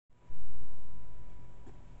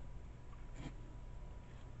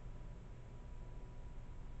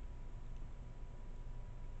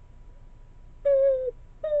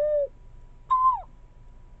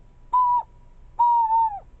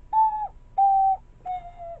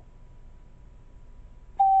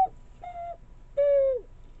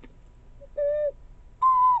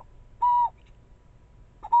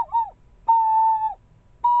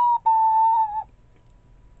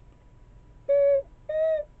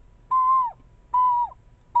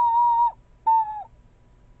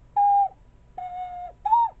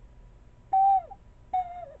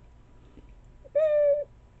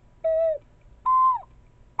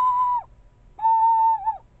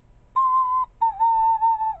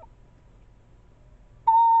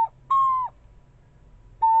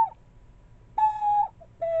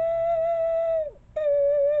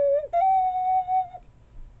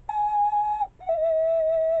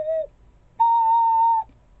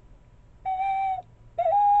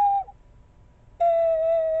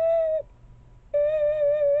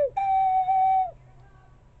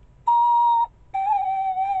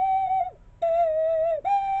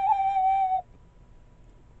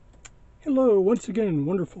Hello, once again,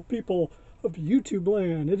 wonderful people of YouTube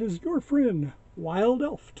land. It is your friend, WYLD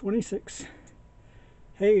ELF 26.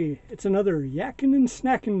 Hey, it's another yakin and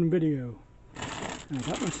snackin video. I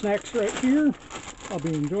got my snacks right here. I'll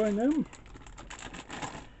be enjoying them.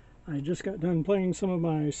 I just got done playing some of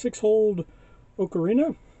my 6-hole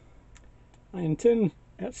ocarina. I intend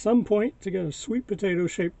at some point to get a sweet potato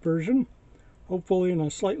shaped version, hopefully in a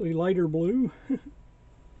slightly lighter blue.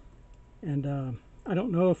 And I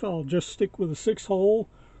don't know if I'll just stick with a 6-hole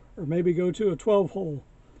or maybe go to a 12-hole.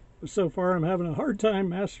 But so far I'm having a hard time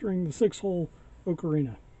mastering the 6-hole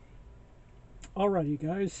ocarina. Alrighty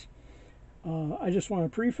guys, I just want to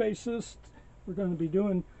preface this. We're going to be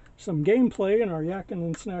doing some gameplay in our yakin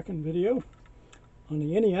and snackin video on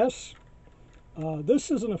the NES.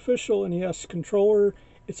 This is an official NES controller.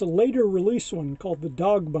 It's a later release one called the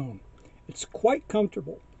Dog Bone. It's quite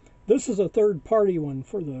comfortable. This is a third-party one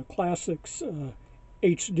for the Classics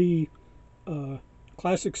HD,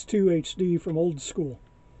 Classics 2 HD from old school.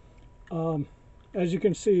 As you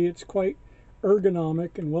can see, it's quite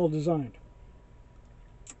ergonomic and well designed.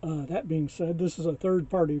 That being said, this is a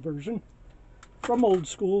third-party version from old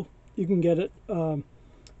school. You can get it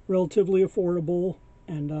relatively affordable,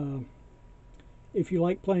 and if you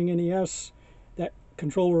like playing NES, that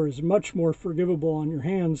controller is much more forgivable on your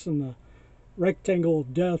hands than the rectangle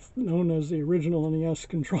of death known as the original NES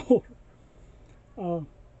controller.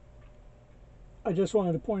 I just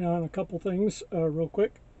wanted to point out a couple things real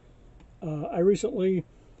quick. I recently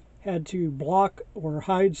had to block or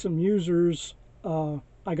hide some users. I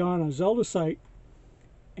got on a Zelda site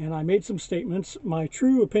and I made some statements, my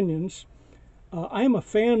true opinions. I am a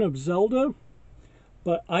fan of Zelda,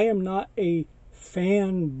 but I am not a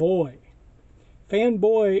fanboy.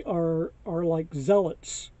 Fanboy are like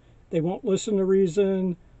zealots. They won't listen to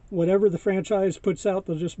reason. Whatever the franchise puts out,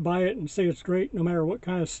 they'll just buy it and say it's great, no matter what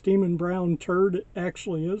kind of steaming brown turd it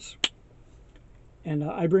actually is. And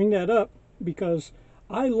I bring that up because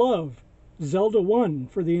I love Zelda 1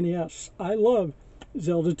 for the NES. I love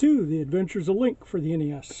Zelda 2, The Adventures of Link for the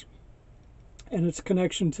NES. And its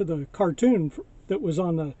connection to the cartoon that was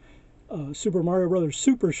on the Super Mario Brothers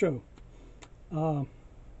Super Show. The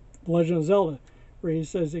Legend of Zelda, where he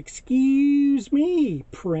says, "Excuse me,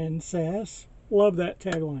 princess." Love that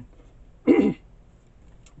tagline.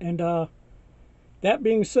 And that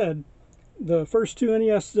being said, the first two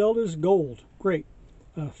NES Zeldas, gold, great.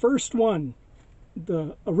 First one,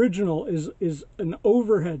 the original, is an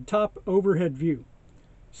top overhead view.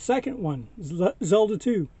 Second one, Zelda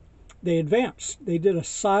 2, they advanced. They did a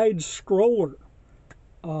side scroller.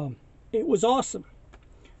 It was awesome.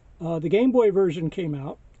 The Game Boy version came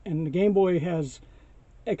out, and the Game Boy has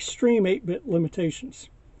extreme 8-bit limitations.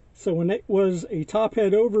 So when it was a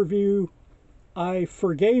top-head overview, I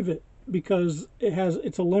forgave it because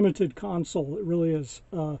it's a limited console. It really is.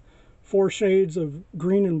 4 shades of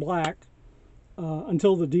green and black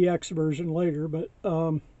until the DX version later. But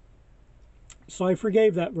so I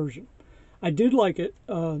forgave that version. I did like it.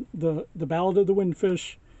 The Ballad of the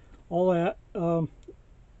Windfish, all that.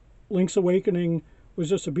 Link's Awakening was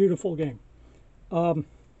just a beautiful game.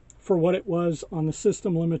 For what it was on the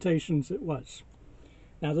system limitations it was.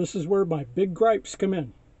 Now this is where my big gripes come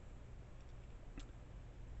in.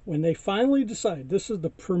 When they finally decide this is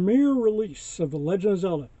the premiere release of The Legend of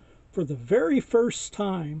Zelda for the very first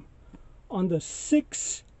time on the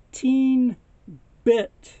 16-bit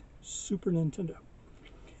Super Nintendo.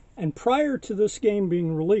 And prior to this game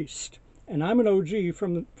being released, and I'm an OG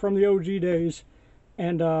from the OG days,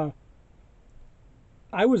 and I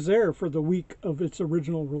was there for the week of its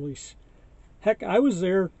original release. Heck, I was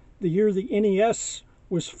there the year the NES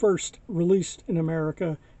was first released in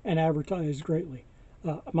America and advertised greatly.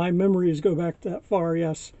 My memories go back that far,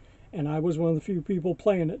 yes, and I was one of the few people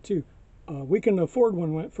playing it too. We couldn't afford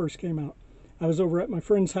one when it first came out. I was over at my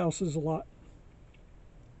friends' houses a lot.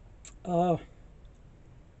 But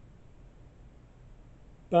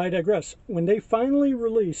I digress. When they finally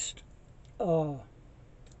released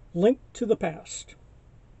Link to the Past,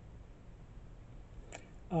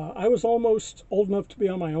 I was almost old enough to be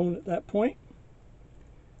on my own at that point.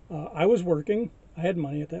 I was working. I had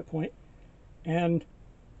money at that point. And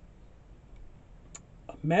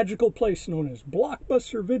a magical place known as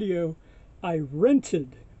Blockbuster Video, I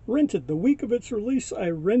rented the week of its release, I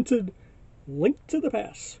rented Link to the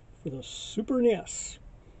Past for the Super NES.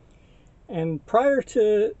 And prior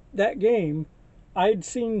to that game, I'd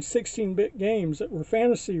seen 16-bit games that were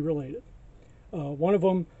fantasy related. One of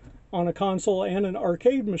them on a console and an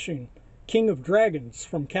arcade machine, King of Dragons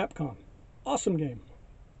from Capcom. Awesome game.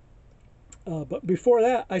 But before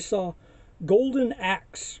that, I saw Golden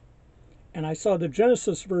Axe, and I saw the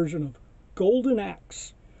Genesis version of Golden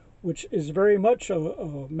Axe, which is very much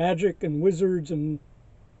a magic and wizards and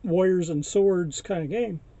warriors and swords kind of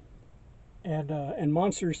game, and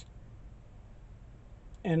monsters.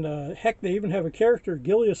 And heck, they even have a character,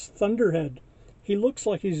 Gilius Thunderhead. He looks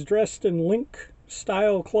like he's dressed in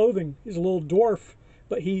Link-style clothing. He's a little dwarf,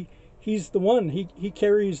 but he's the one. He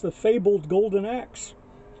carries the fabled Golden Axe,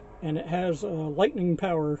 and it has lightning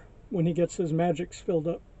power when he gets his magics filled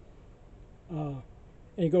up.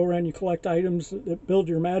 And you go around, you collect items that build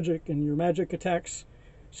your magic, and your magic attacks,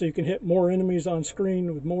 so you can hit more enemies on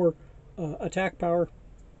screen with more attack power.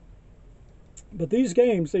 But these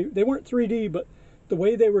games, they weren't 3D, but the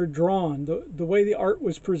way they were drawn, the way the art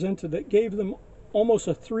was presented, that gave them almost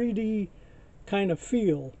a 3D kind of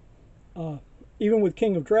feel, even with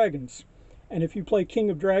King of Dragons. And if you play King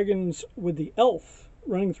of Dragons with the elf,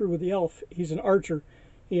 running through with the elf, he's an archer.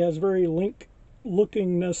 He has very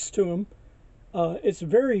Link-lookingness to him. It's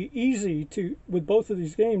very easy to, with both of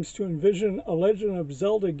these games, to envision a Legend of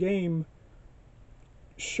Zelda game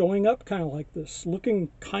showing up kind of like this, looking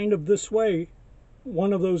kind of this way,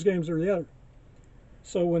 one of those games or the other.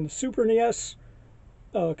 So when the Super NES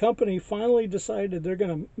company finally decided they're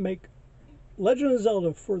going to make Legend of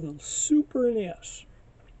Zelda for the Super NES,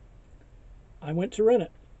 I went to rent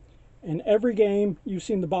it. And every game, you've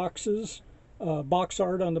seen the boxes, box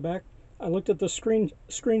art on the back. I looked at the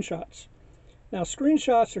screenshots. Now,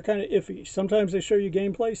 screenshots are kind of iffy. Sometimes they show you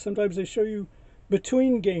gameplay, sometimes they show you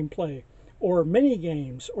between gameplay, or mini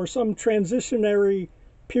games, or some transitionary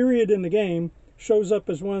period in the game shows up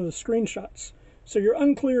as one of the screenshots. So you're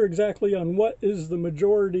unclear exactly on what is the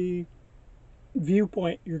majority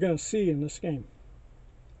viewpoint you're going to see in this game.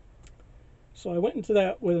 So I went into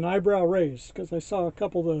that with an eyebrow raised, because I saw a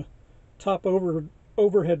couple of the top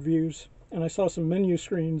overhead views, and I saw some menu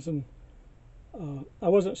screens, and I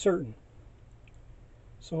wasn't certain.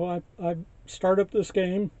 So I start up this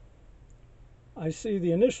game. I see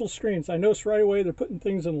the initial screens. I notice right away they're putting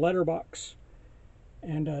things in letterbox.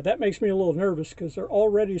 And that makes me a little nervous, because they're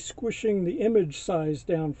already squishing the image size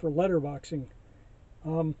down for letterboxing.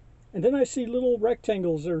 And then I see little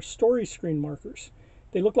rectangles. They're story screen markers.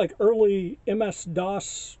 They look like early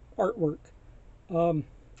MS-DOS artwork,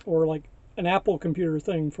 or like an Apple computer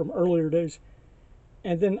thing from earlier days.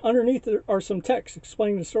 And then underneath there are some text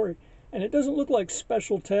explaining the story. And it doesn't look like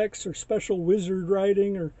special text or special wizard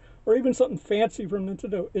writing or even something fancy from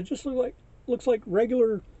Nintendo. It just looks like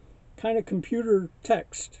regular kind of computer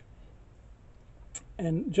text.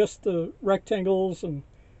 And just the rectangles and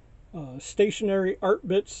stationary art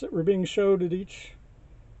bits that were being showed at each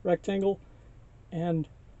rectangle. And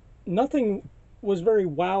nothing was very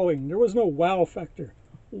wowing. There was no wow factor.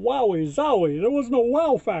 Wowie zowie, there was no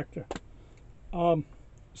wow factor.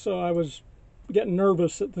 So I was getting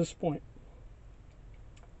nervous at this point.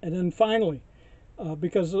 And then finally,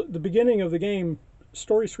 because the beginning of the game,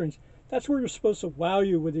 story screens, that's where you're supposed to wow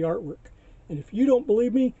you with the artwork. And if you don't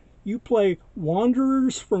believe me, you play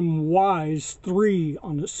Wanderers from Wise 3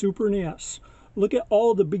 on the Super NES. Look at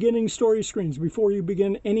all the beginning story screens before you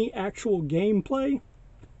begin any actual gameplay.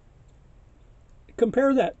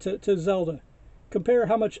 Compare that to Zelda. Compare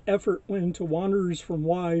how much effort went into Wanderers from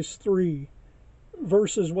Wise 3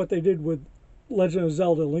 versus what they did with Legend of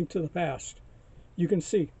Zelda: Link to the Past. You can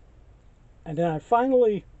see. And then I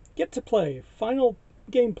finally get to play. Final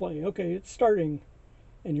gameplay. Okay, it's starting.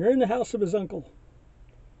 And you're in the house of his uncle.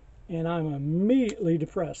 And I'm immediately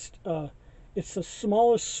depressed. It's the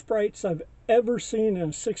smallest sprites I've ever seen in a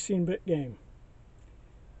 16-bit game.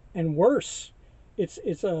 And worse,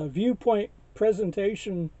 it's a viewpoint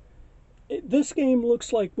presentation. This game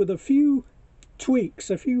looks like, with a few tweaks,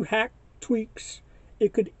 a few hack tweaks,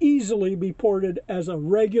 it could easily be ported as a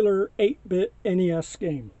regular 8-bit NES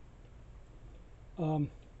game.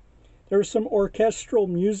 There's some orchestral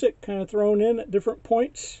music kind of thrown in at different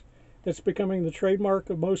points. That's becoming the trademark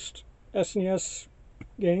of most SNES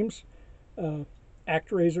games.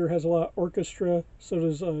 ActRaiser has a lot of orchestra, so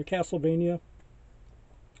does Castlevania.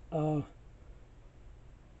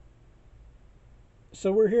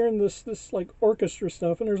 So we're hearing this like orchestra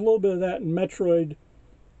stuff, and there's a little bit of that in Metroid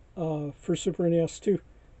for Super NES too.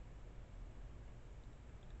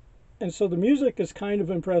 And so the music is kind of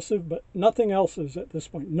impressive, but nothing else is at this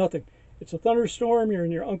point. Nothing. It's a thunderstorm. You're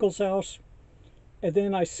in your uncle's house, and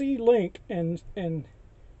then I see Link, and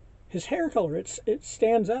his hair color. It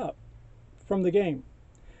stands out from the game,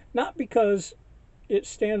 not because it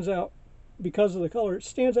stands out because of the color. It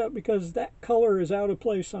stands out because that color is out of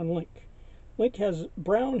place on Link. Link has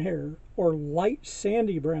brown hair, or light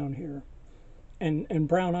sandy brown hair, and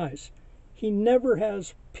brown eyes. He never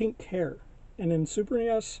has pink hair. And in Super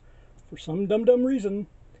NES, for some dumb reason,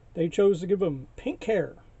 They chose to give him pink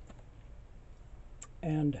hair.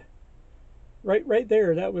 And right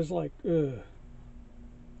there, that was like, ugh.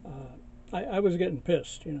 I was getting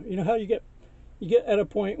pissed. You know how you get at a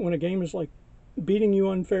point when a game is like beating you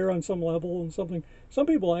unfair on some level and something. Some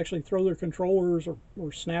people actually throw their controllers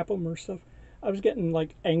or snap them or stuff. I was getting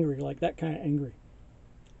like angry, like that kind of angry.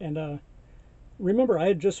 And remember, I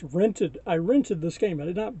had just rented this game. I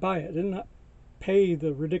did not buy it. I did not pay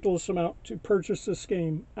the ridiculous amount to purchase this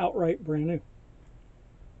game outright brand new.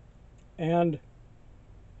 And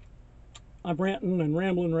I'm ranting and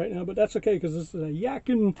rambling right now, but that's okay because this is a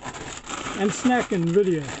yakin and snackin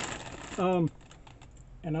video.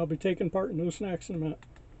 And I'll be taking part in those snacks in a minute.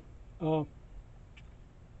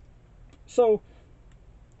 So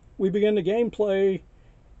we begin the gameplay,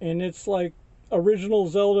 and it's like original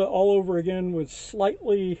Zelda all over again with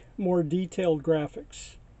slightly more detailed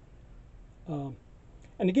graphics. And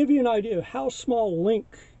to give you an idea of how small Link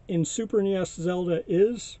in Super NES Zelda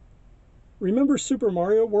is, remember Super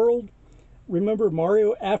Mario World? Remember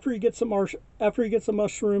Mario after he gets a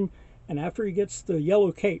mushroom and after he gets the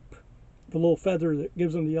yellow cape, the little feather that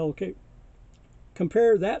gives him the yellow cape.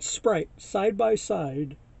 Compare that sprite side by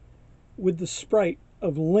side with the sprite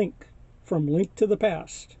of Link from Link to the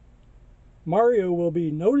Past. Mario will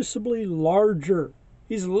be noticeably larger.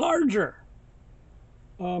 He's larger.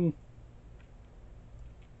 So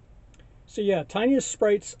yeah, tiniest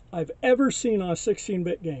sprites I've ever seen on a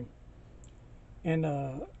 16-bit game. And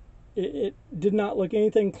it did not look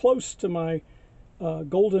anything close to my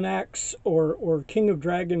Golden Axe or King of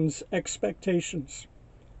Dragons expectations.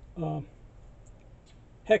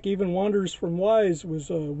 Heck, even Wanderers from Wise was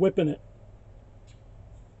whipping it.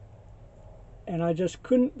 And I just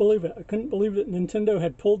couldn't believe it. I couldn't believe that Nintendo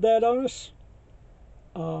had pulled that on us.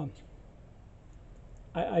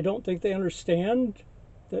 I don't think they understand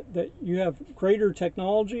that you have greater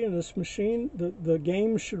technology in this machine. The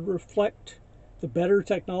game should reflect the better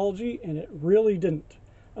technology, and it really didn't.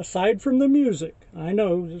 Aside from the music, I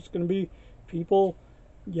know there's going to be people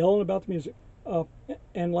yelling about the music.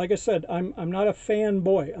 And like I said, I'm not a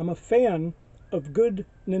fanboy. I'm a fan of good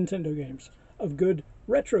Nintendo games, of good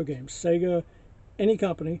retro games, Sega, any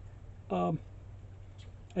company. I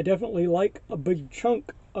definitely like a big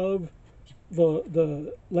chunk of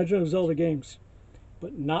the Legend of Zelda games,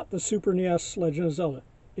 but not the Super NES Legend of Zelda.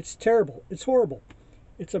 It's terrible. It's horrible.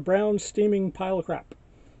 It's a brown, steaming pile of crap.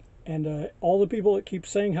 And all the people that keep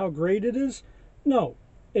saying how great it is, no,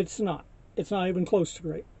 it's not. It's not even close to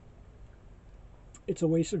great. It's a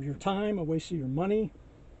waste of your time, a waste of your money.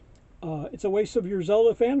 It's a waste of your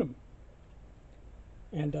Zelda fandom.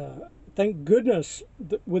 And thank goodness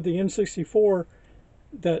that with the N64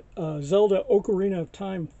 that Zelda Ocarina of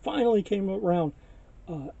Time finally came around.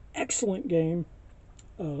 Excellent game.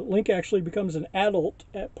 Link actually becomes an adult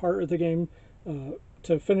at part of the game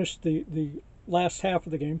to finish the last half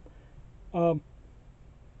of the game.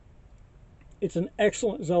 It's an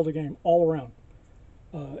excellent Zelda game all around.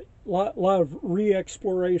 Lot of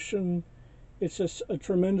re-exploration. It's just a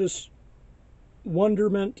tremendous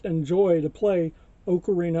wonderment and joy to play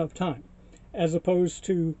Ocarina of Time, as opposed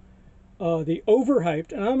to the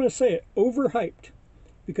overhyped, and I'm going to say it, overhyped,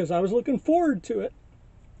 because I was looking forward to it,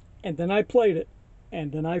 and then I played it,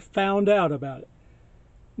 and then I found out about it.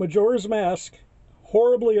 Majora's Mask,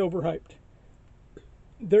 horribly overhyped.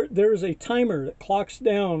 There's a timer that clocks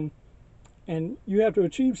down, and you have to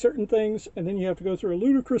achieve certain things, and then you have to go through a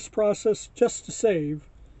ludicrous process just to save.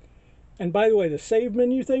 And by the way, the save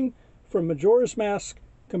menu thing from Majora's Mask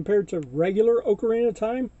compared to regular Ocarina of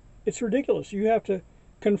Time, it's ridiculous. You have to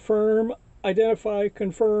confirm, identify,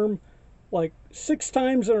 confirm like 6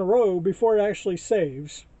 times in a row before it actually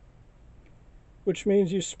saves, which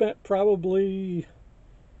means you spent probably,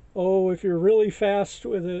 if you're really fast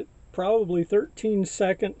with it, probably 13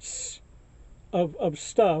 seconds of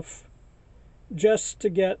stuff just to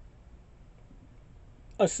get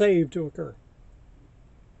a save to occur.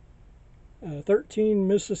 13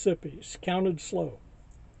 Mississippis counted slow.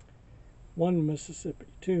 1 Mississippi,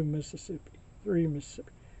 2 Mississippi, 3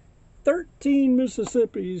 Mississippi. 13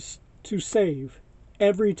 Mississippis to save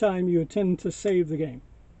every time you attempt to save the game.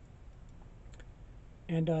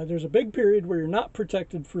 And there's a big period where you're not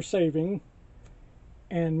protected for saving.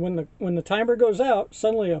 And when the timer goes out,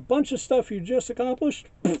 suddenly a bunch of stuff you just accomplished,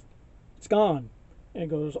 it's gone. And it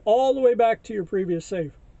goes all the way back to your previous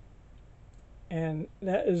save. And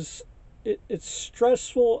that is, it's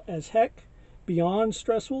stressful as heck, beyond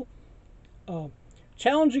stressful.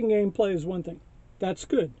 Challenging gameplay is one thing. That's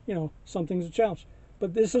good. You know, something's a challenge.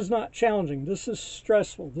 But this is not challenging. This is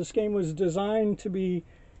stressful. This game was designed to be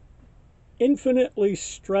infinitely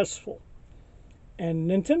stressful. And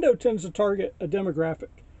Nintendo tends to target a demographic.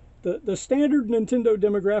 The standard Nintendo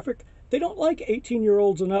demographic, they don't like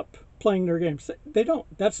 18-year-olds and up playing their games. They don't.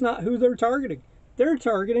 That's not who they're targeting. They're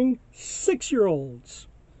targeting 6-year-olds,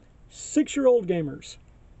 6-year-old gamers.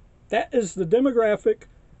 That is the demographic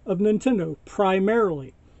of Nintendo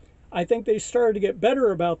primarily. I think they started to get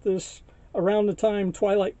better about this around the time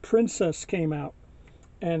Twilight Princess came out,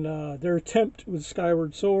 and their attempt with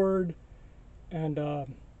Skyward Sword, and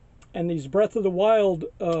these Breath of the Wild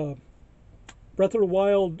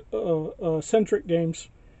centric games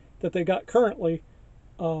that they got currently.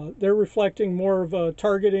 They're reflecting more of a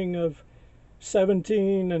targeting of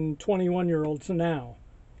 17 and 21-year-olds now.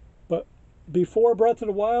 But before Breath of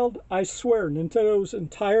the Wild, I swear Nintendo's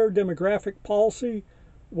entire demographic policy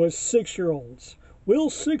was 6-year-olds. Will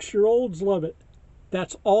 6-year-olds love it?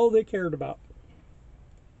 That's all they cared about.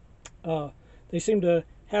 They seem to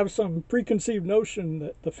have some preconceived notion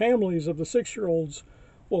that the families of the 6-year-olds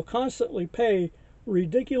will constantly pay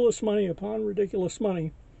ridiculous money upon ridiculous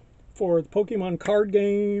money for the Pokemon card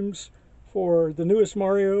games, for the newest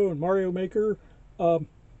Mario and Mario Maker.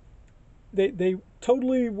 They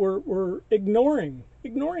totally were ignoring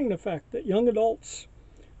the fact that young adults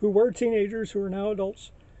who were teenagers, who are now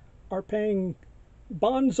adults, are paying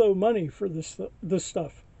bonzo money for this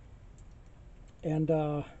stuff.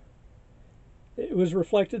 And it was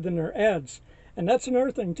reflected in their ads. And that's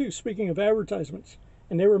another thing, too, speaking of advertisements.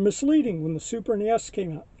 And they were misleading when the Super NES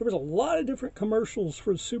came out. There was a lot of different commercials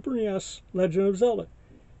for the Super NES Legend of Zelda.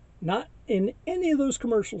 Not in any of those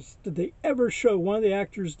commercials did they ever show one of the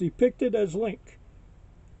actors depicted as Link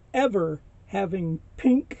ever having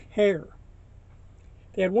pink hair.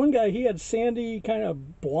 They had one guy, he had sandy, kind of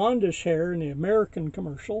blondish hair in the American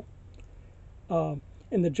commercial. In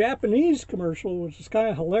the Japanese commercial, which is kind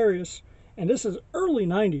of hilarious, and this is early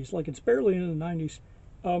 90s, like it's barely in the 90s,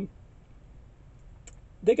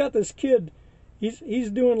 they got this kid,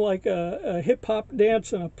 he's doing like a hip-hop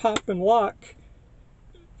dance and a pop and lock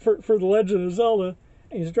for the Legend of Zelda,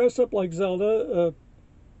 and he's dressed up like Zelda.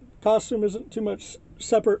 Costume isn't too much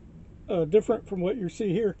different from what you see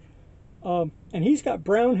here. And he's got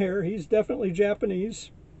brown hair. He's definitely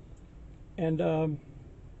Japanese. And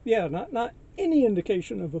yeah, not any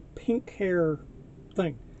indication of a pink hair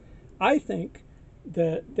thing. I think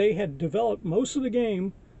that they had developed most of the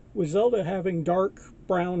game with Zelda having dark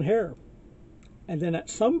brown hair. And then at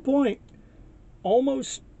some point,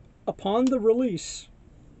 almost upon the release,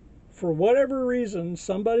 for whatever reason,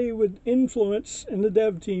 somebody with influence in the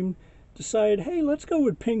dev team decided, hey, let's go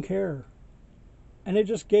with pink hair. And they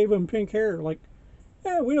just gave him pink hair. Like,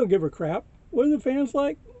 yeah, we don't give a crap. What are the fans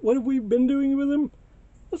like? What have we been doing with him?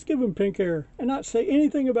 Let's give him pink hair. And not say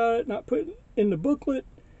anything about it, not put in the booklet,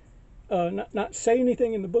 not say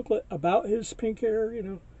anything in the booklet about his pink hair. You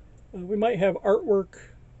know, we might have artwork,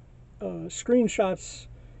 screenshots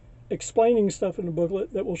explaining stuff in the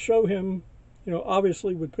booklet that will show him, you know,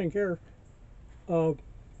 obviously with pink hair. But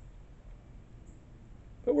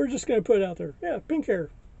we're just going to put it out there. Yeah, pink hair.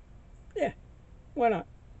 Yeah, why not?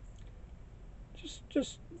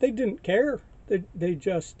 Just they didn't care. They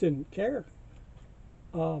just didn't care.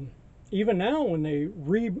 Even now, when they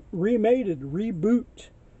reboot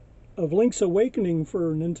of Link's Awakening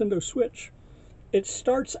for Nintendo Switch, it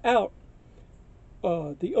starts out,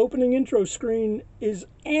 the opening intro screen is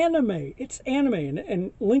anime. It's anime,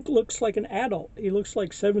 and Link looks like an adult. He looks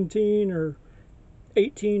like 17 or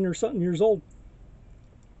 18 or something years old.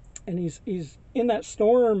 And he's in that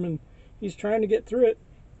storm, and he's trying to get through it.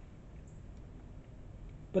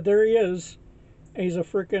 But there he is, and he's a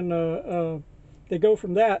freaking, they go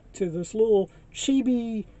from that to this little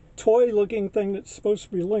chibi toy-looking thing that's supposed to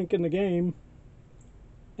be Link in the game.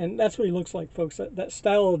 And that's what he looks like, folks. That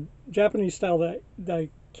style, Japanese style that I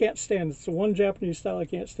can't stand. It's the one Japanese style I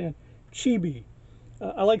can't stand. Chibi.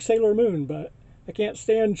 I like Sailor Moon, but I can't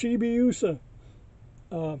stand Chibi-Usa.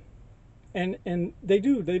 And they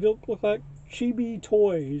do. They look like chibi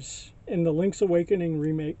toys in the Link's Awakening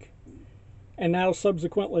remake. And now,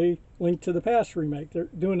 subsequently, Link to the Past remake. They're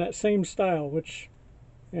doing that same style, which,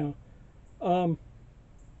 you know,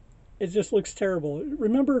 it just looks terrible.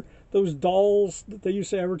 Remember those dolls that they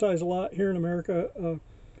used to advertise a lot here in America?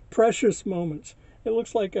 Precious Moments. It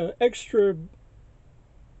looks like a extra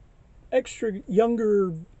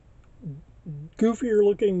younger, goofier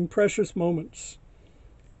looking Precious Moments.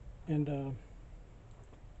 And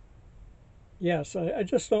yes, I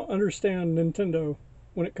just don't understand Nintendo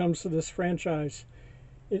when it comes to this franchise.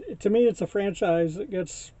 To me, it's a franchise that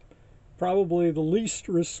gets probably the least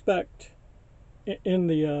respect in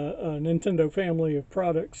the Nintendo family of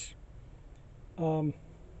products.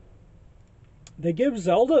 they give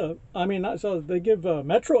Zelda, I mean, not Zelda, they give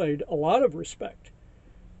Metroid a lot of respect.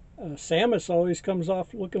 Samus always comes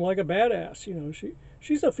off looking like a badass. You know,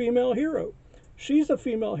 she's a female hero. She's a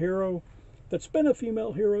female hero that's been a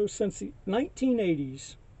female hero since the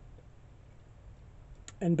 1980s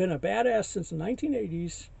and been a badass since the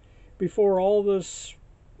 1980s before all this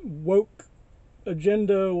woke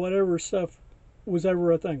agenda, whatever stuff was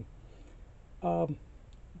ever a thing.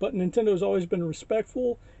 But Nintendo's always been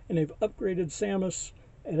respectful, and they've upgraded Samus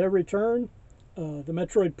at every turn. The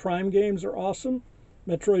Metroid Prime games are awesome.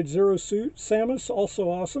 Metroid Zero Suit Samus, also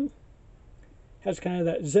awesome. Has kind of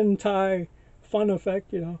that Zentai fun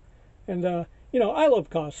effect, you know. And, you know, I love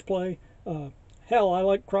cosplay. Hell, I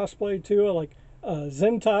like crossplay too. I like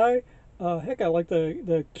Zentai. Heck, I like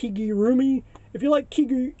the Kigurumi. If you like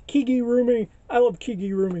Kigurumi, I love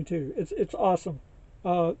Kigurumi too. It's awesome.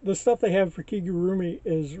 The stuff they have for Kigurumi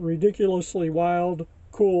is ridiculously wild,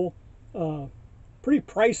 cool, pretty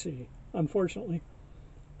pricey, unfortunately.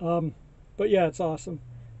 But yeah, it's awesome.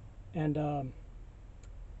 And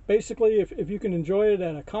basically, if you can enjoy it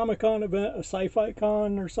at a Comic-Con event, a sci-fi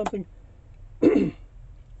con or something,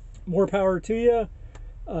 more power to you.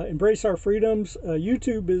 Embrace our freedoms.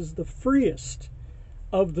 YouTube is the freest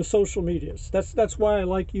of the social medias. That's why I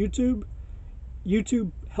like YouTube.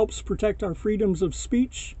 YouTube helps protect our freedoms of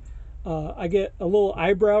speech. I get a little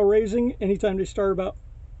eyebrow raising anytime they start about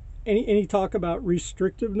any talk about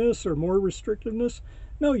restrictiveness or more restrictiveness.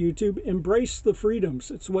 No, YouTube, embrace the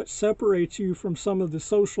freedoms. It's what separates you from some of the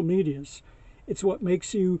social medias. It's what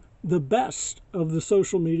makes you the best of the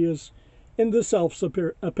social medias in the self's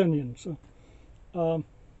opinion. So,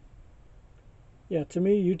 yeah, to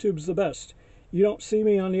me, YouTube's the best. You don't see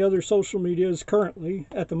me on the other social medias currently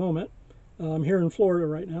at the moment. I'm here in Florida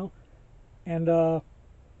right now, and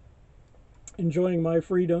enjoying my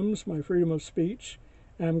freedoms, my freedom of speech.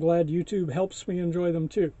 And I'm glad YouTube helps me enjoy them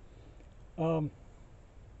too.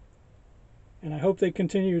 And I hope they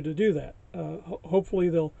continue to do that. Hopefully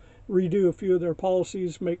they'll redo a few of their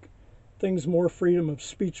policies, make things more freedom of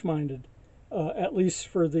speech minded, at least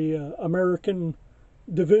for the American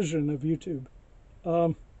division of YouTube.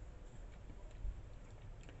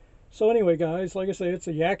 So anyway, guys, like I say, it's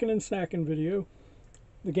a yakin and snackin video.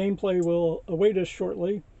 The gameplay will await us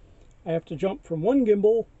shortly. I have to jump from one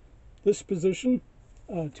gimbal, this position,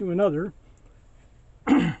 to another.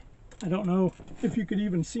 I don't know if you could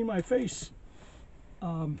even see my face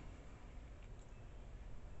in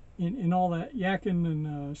all that yakking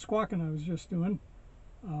and squawking I was just doing.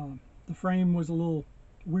 The frame was a little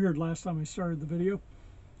weird last time I started the video.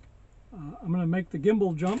 I'm going to make the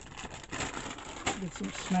gimbal jump, get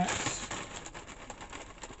some snacks.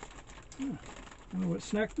 I don't know what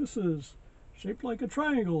snack this is. Shaped like a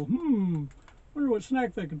triangle. Wonder what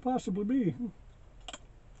snack that could possibly be.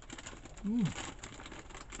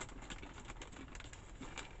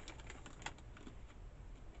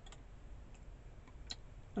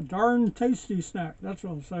 A darn tasty snack, that's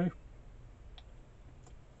what I'll say.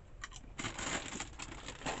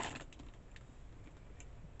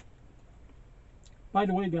 By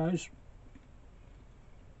the way, guys,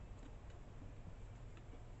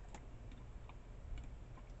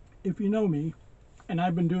 if you know me, and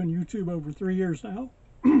I've been doing YouTube over 3 years now,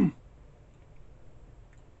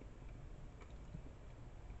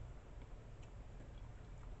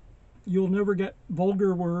 you'll never get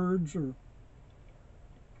vulgar words or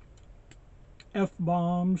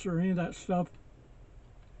F-bombs or any of that stuff.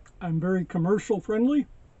 I'm very commercial friendly.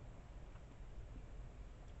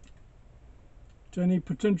 To any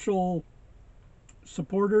potential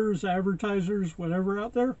supporters, advertisers, whatever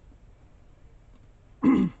out there.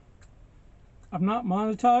 I'm not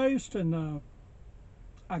monetized, and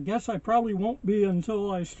I guess I probably won't be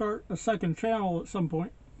until I start a second channel at some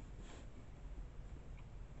point.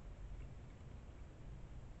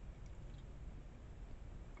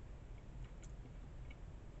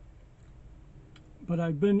 But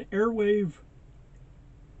I've been airwave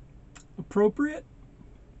appropriate,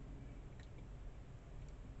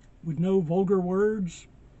 with no vulgar words,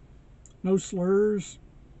 no slurs,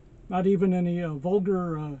 not even any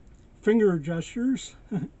vulgar finger gestures,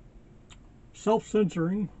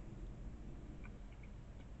 self-censoring.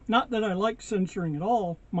 Not that I like censoring at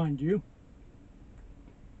all, mind you,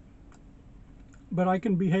 but I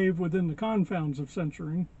can behave within the confines of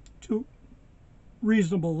censoring to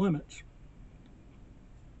reasonable limits.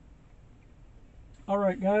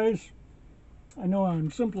 Alright guys, I know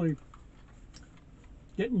I'm simply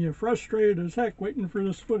getting you frustrated as heck waiting for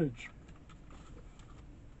this footage.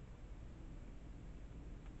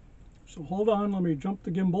 So hold on, let me jump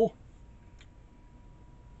the gimbal.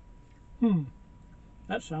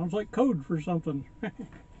 That sounds like code for something.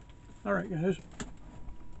 All right, guys.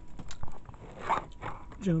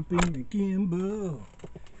 Jump in the gimbal,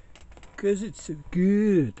 'cause it's so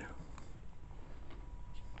good.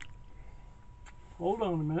 Hold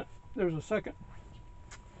on a minute. There's a second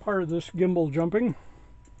part of this gimbal jumping.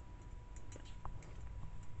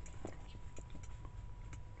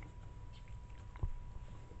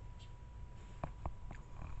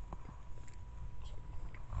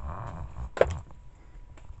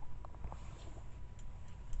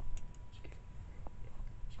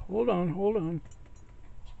 Hold on, hold on.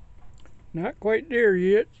 Not quite there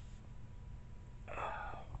yet.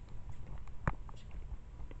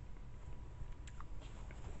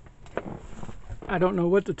 I don't know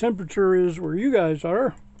what the temperature is where you guys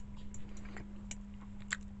are,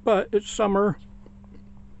 but it's summer,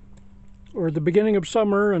 or the beginning of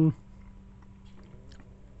summer, and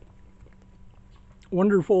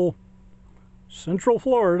wonderful Central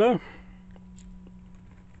Florida.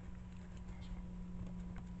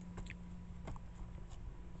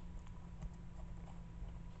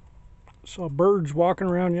 Saw birds walking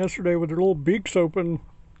around yesterday with their little beaks open.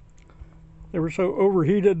 They were so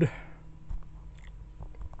overheated.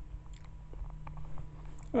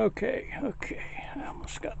 Okay, I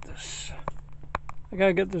almost got this. I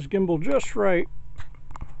gotta get this gimbal just right.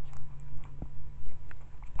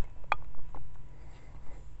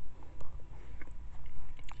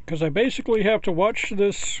 Because I basically have to watch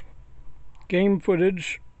this game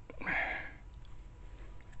footage.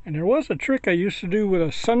 And there was a trick I used to do with a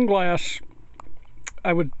sunglass.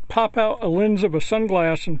 I would pop out a lens of a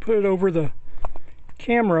sunglass and put it over the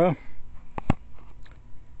camera,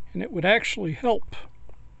 and it would actually help.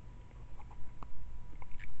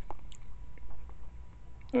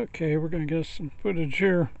 Okay, we're going to get some footage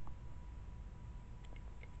here.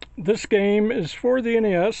 This game is for the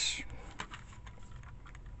NES.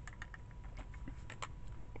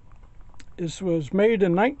 This was made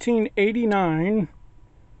in 1989.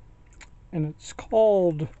 And it's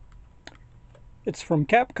called, it's from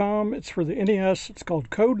Capcom, it's for the NES, it's called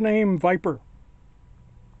Codename Viper.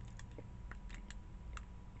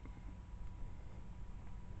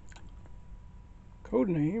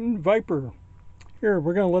 Codename Viper. Here,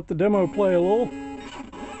 we're going to let the demo play a little.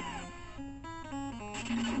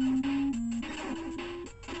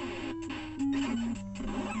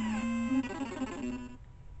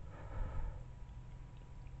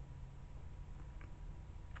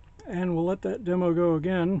 And we'll let that demo go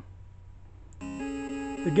again.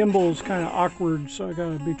 The gimbal is kind of awkward, so I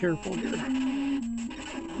gotta be careful here.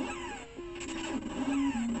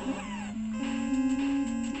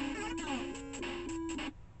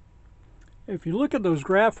 If you look at those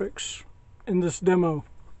graphics in this demo,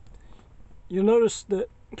 you'll notice that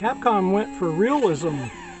Capcom went for realism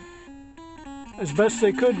as best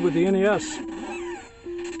they could with the NES.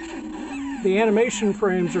 The animation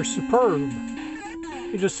frames are superb.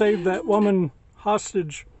 He just saved that woman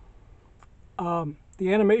hostage.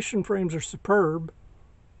 The animation frames are superb.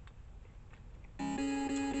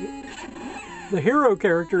 The hero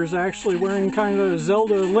character is actually wearing kind of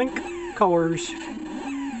Zelda Link colors.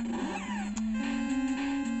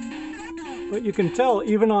 But you can tell,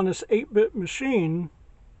 even on this 8-bit machine,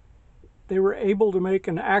 they were able to make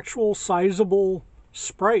an actual sizable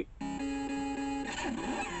sprite.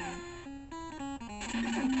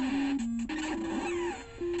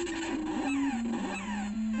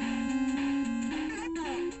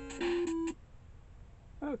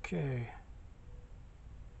 Okay.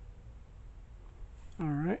 All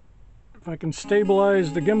right. If I can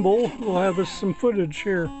stabilize the gimbal, we'll have us some footage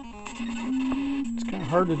here. It's kind of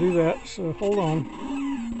hard to do that, so hold on.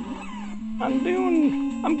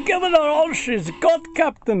 I'm giving it all she's got,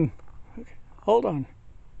 Captain. Okay, hold on.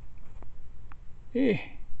 Yeah.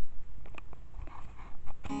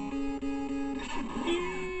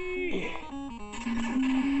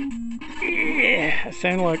 Yeah. I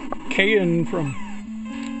sound like Kain from,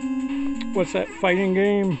 what's that fighting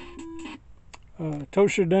game?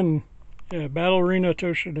 Toshinden. Yeah, Battle Arena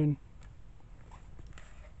Toshinden.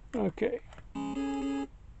 Okay.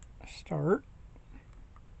 Start.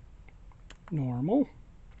 Normal.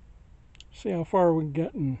 See how far we can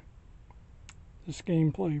get in this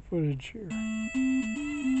gameplay footage here.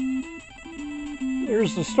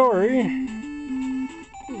 Here's the story.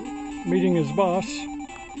 Meeting his boss.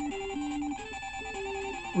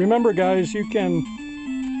 Remember, guys, you can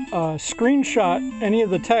screenshot any of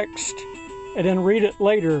the text and then read it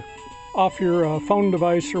later off your phone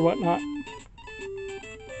device or whatnot.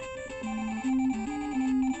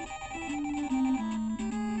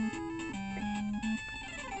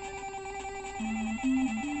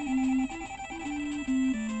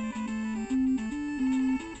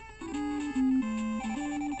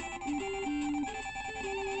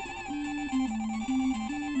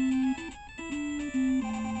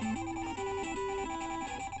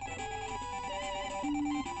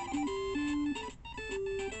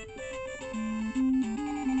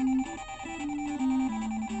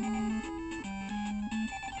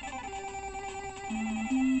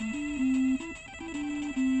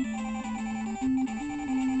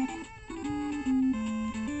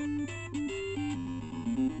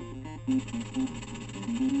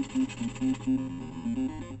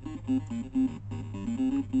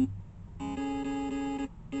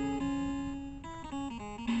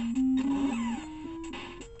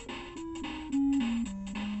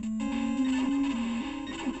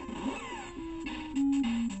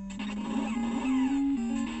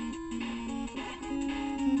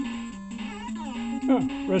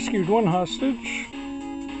 Rescued one hostage.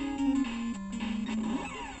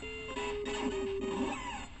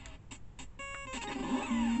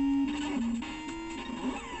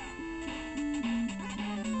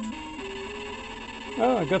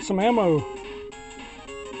 Oh, I got some ammo.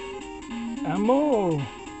 Ammo!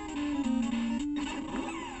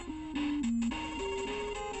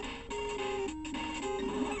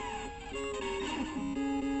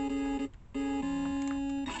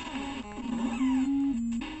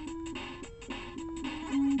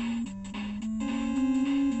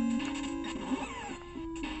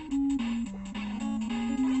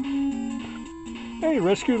 Hey,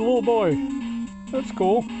 rescued a little boy. That's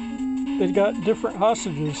cool. They've got different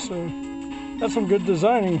hostages, so that's some good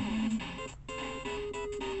designing.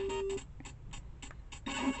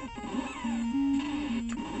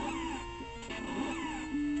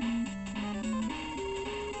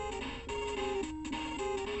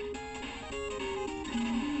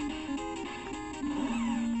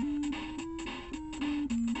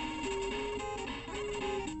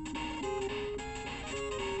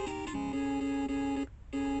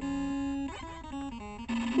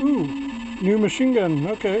 Ooh, new machine gun,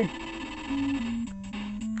 okay.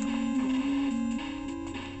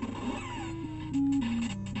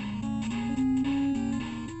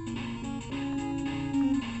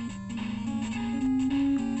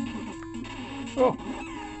 Oh.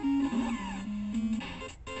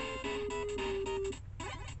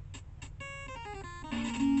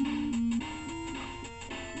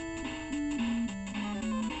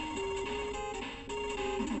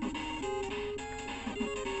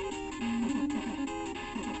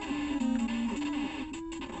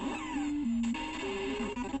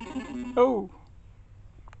 Oh.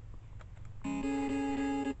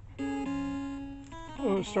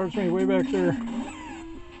 Oh, it starts me way back there.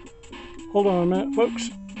 Hold on a minute, folks.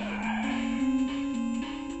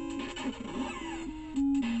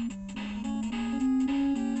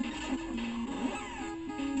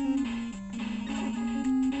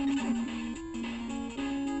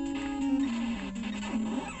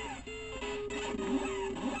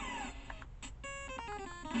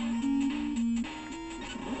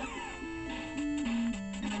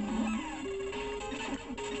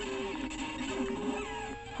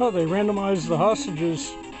 Oh, they randomized the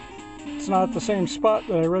hostages. It's not the same spot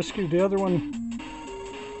that I rescued the other one.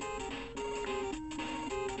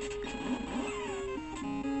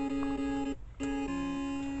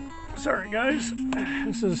 Sorry guys,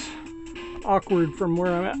 this is awkward from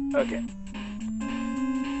where I'm at. Okay.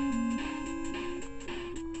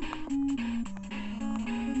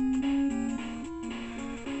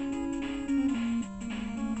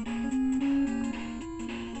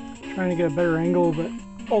 Trying to get a better angle, but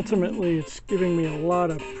ultimately it's giving me a lot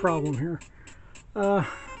of problem here. I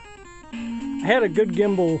had a good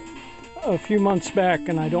gimbal a few months back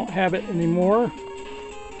and I don't have it anymore.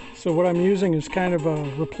 So what I'm using is kind of a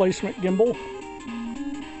replacement gimbal.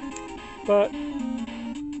 But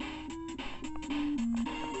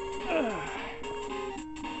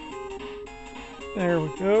there we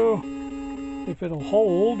go. If it'll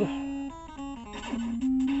hold.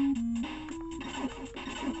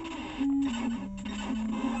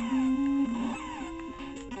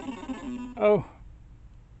 Oh.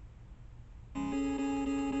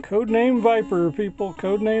 Codename Viper, people.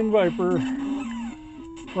 Codename Viper.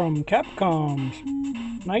 From Capcom's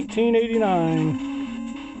 1989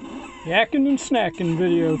 Yakin and Snackin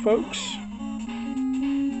video, folks.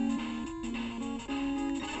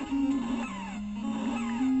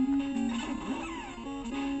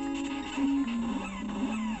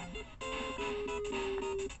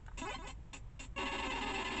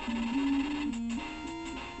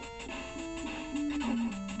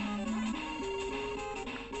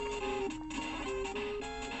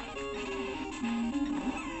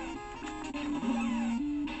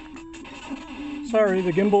 Sorry,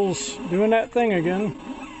 the gimbal's doing that thing again.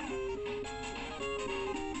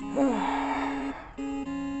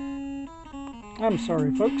 I'm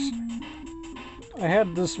sorry, folks. I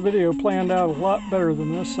had this video planned out a lot better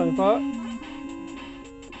than this, I thought.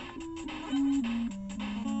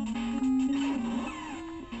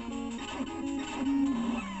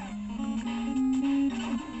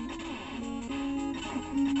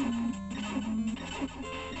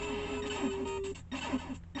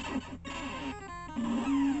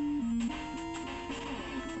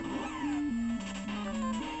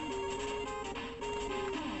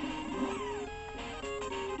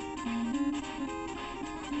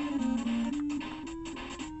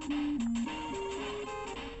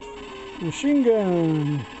 Machine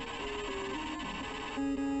gun.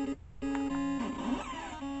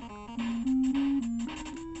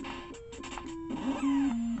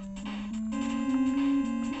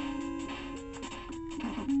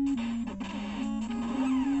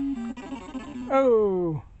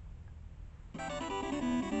 Oh.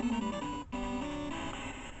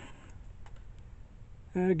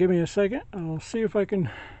 Give me a second. I'll see if I can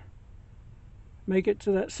make it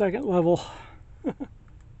to that second level.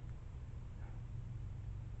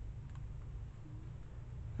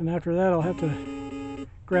 And after that, I'll have to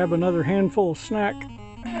grab another handful of snack.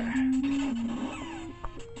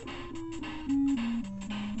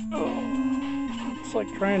 Oh, it's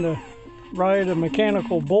like trying to ride a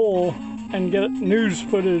mechanical bull and get news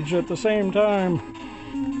footage at the same time.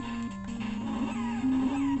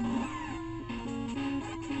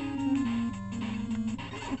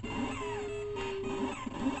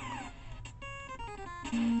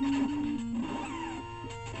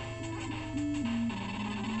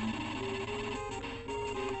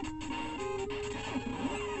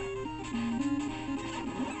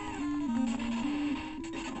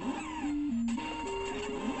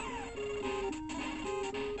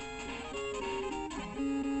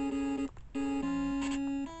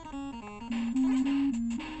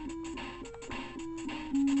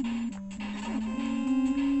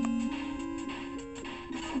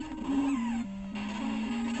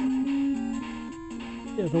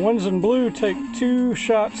 Yeah, the ones in blue take 2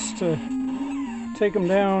 shots to take them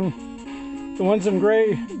down. The ones in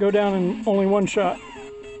gray go down in only 1 shot.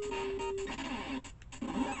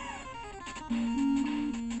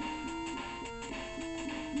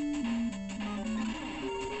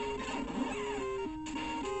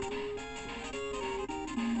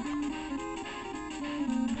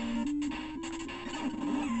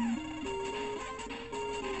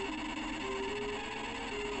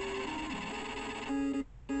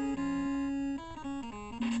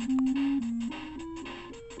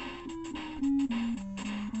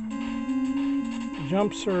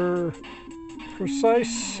 Jumps are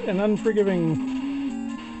precise and unforgiving.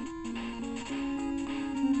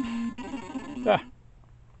 Ah.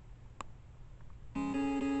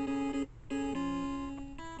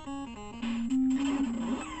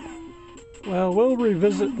 Well, we'll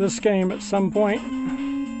revisit this game at some point.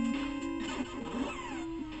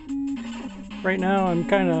 Right now I'm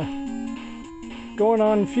kind of going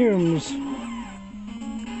on fumes.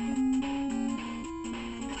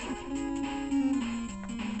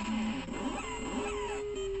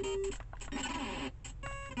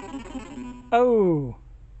 Oh!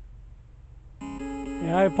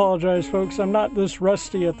 Yeah, I apologize, folks. I'm not this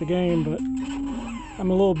rusty at the game, but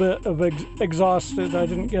I'm a little bit of exhausted. I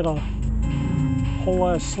didn't get a whole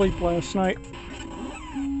lot of sleep last night.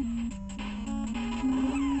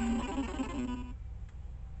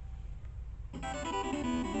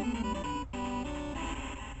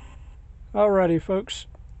 Alrighty, folks.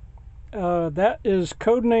 That is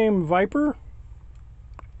Codename Viper.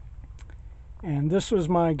 And this was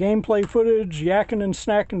my gameplay footage, yakin and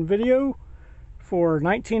snackin video for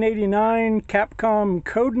 1989 Capcom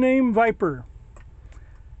Codename Viper.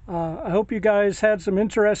 I hope you guys had some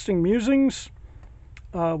interesting musings,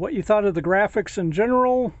 what you thought of the graphics in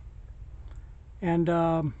general, and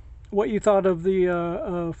what you thought of the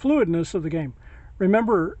fluidness of the game.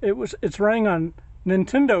 Remember, it's running on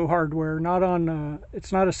Nintendo hardware, not on.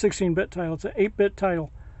 It's not a 16-bit title; it's an 8-bit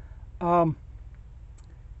title.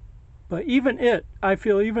 But even I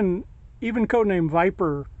feel even Codename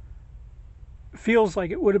Viper feels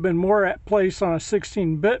like it would have been more at place on a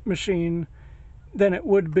 16-bit machine than it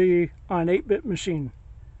would be on an 8-bit machine.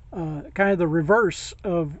 Kind of the reverse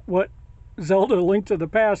of what Zelda Link to the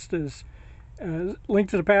Past is. Link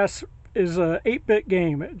to the Past is a 8-bit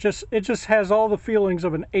game. It just has all the feelings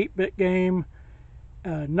of an 8-bit game.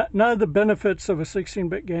 None of the benefits of a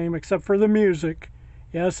 16-bit game except for the music.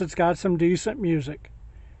 Yes, it's got some decent music.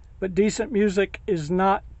 But decent music is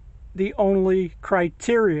not the only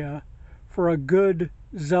criteria for a good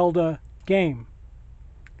Zelda game.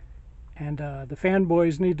 And the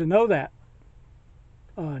fanboys need to know that.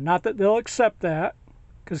 Not that they'll accept that,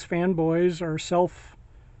 because fanboys are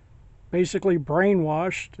basically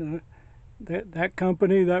brainwashed. That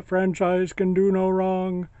company, that franchise can do no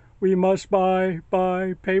wrong. We must buy,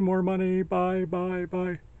 pay more money, buy.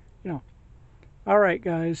 You know. All right,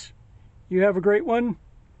 guys. You have a great one.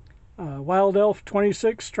 WYLD ELF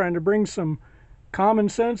 26 trying to bring some common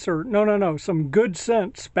sense, or some good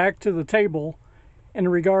sense back to the table in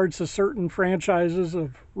regards to certain franchises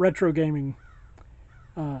of retro gaming.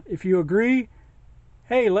 If you agree,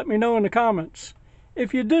 hey, let me know in the comments.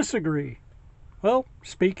 If you disagree, well,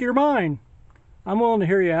 speak your mind. I'm willing to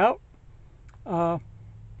hear you out.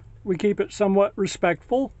 We keep it somewhat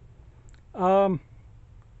respectful. And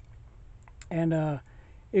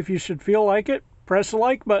if you should feel like it, press the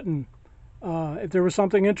like button. If there was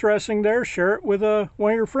something interesting there, share it with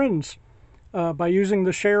one of your friends by using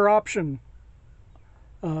the share option,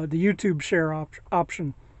 the YouTube share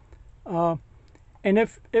option. And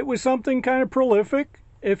if it was something kind of prolific,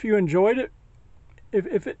 if you enjoyed it,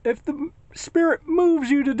 if the spirit moves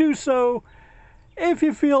you to do so, if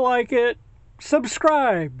you feel like it,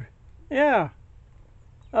 subscribe. Yeah,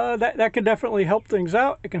 that could definitely help things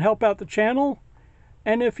out. It can help out the channel.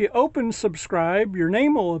 And if you open subscribe, your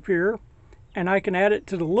name will appear, and I can add it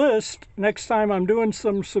to the list next time I'm doing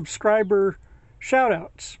some subscriber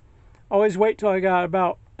shout-outs. Always wait till I got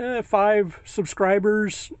about 5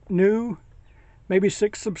 subscribers new, maybe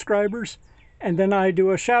 6 subscribers, and then I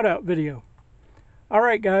do a shout-out video. All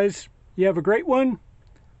right, guys, you have a great one.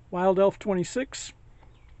 WYLD ELF 26.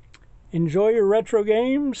 Enjoy your retro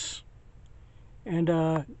games, and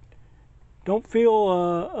don't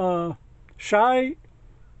feel shy.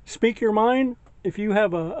 Speak your mind. If you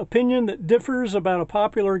have an opinion that differs about a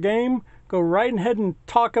popular game, go right ahead and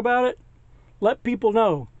talk about it. Let people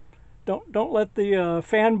know. Don't let the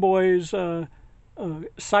fanboys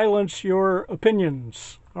silence your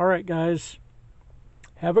opinions. All right, guys.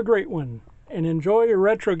 Have a great one, and enjoy your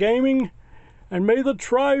retro gaming, and may the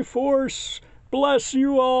Triforce bless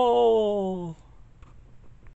you all.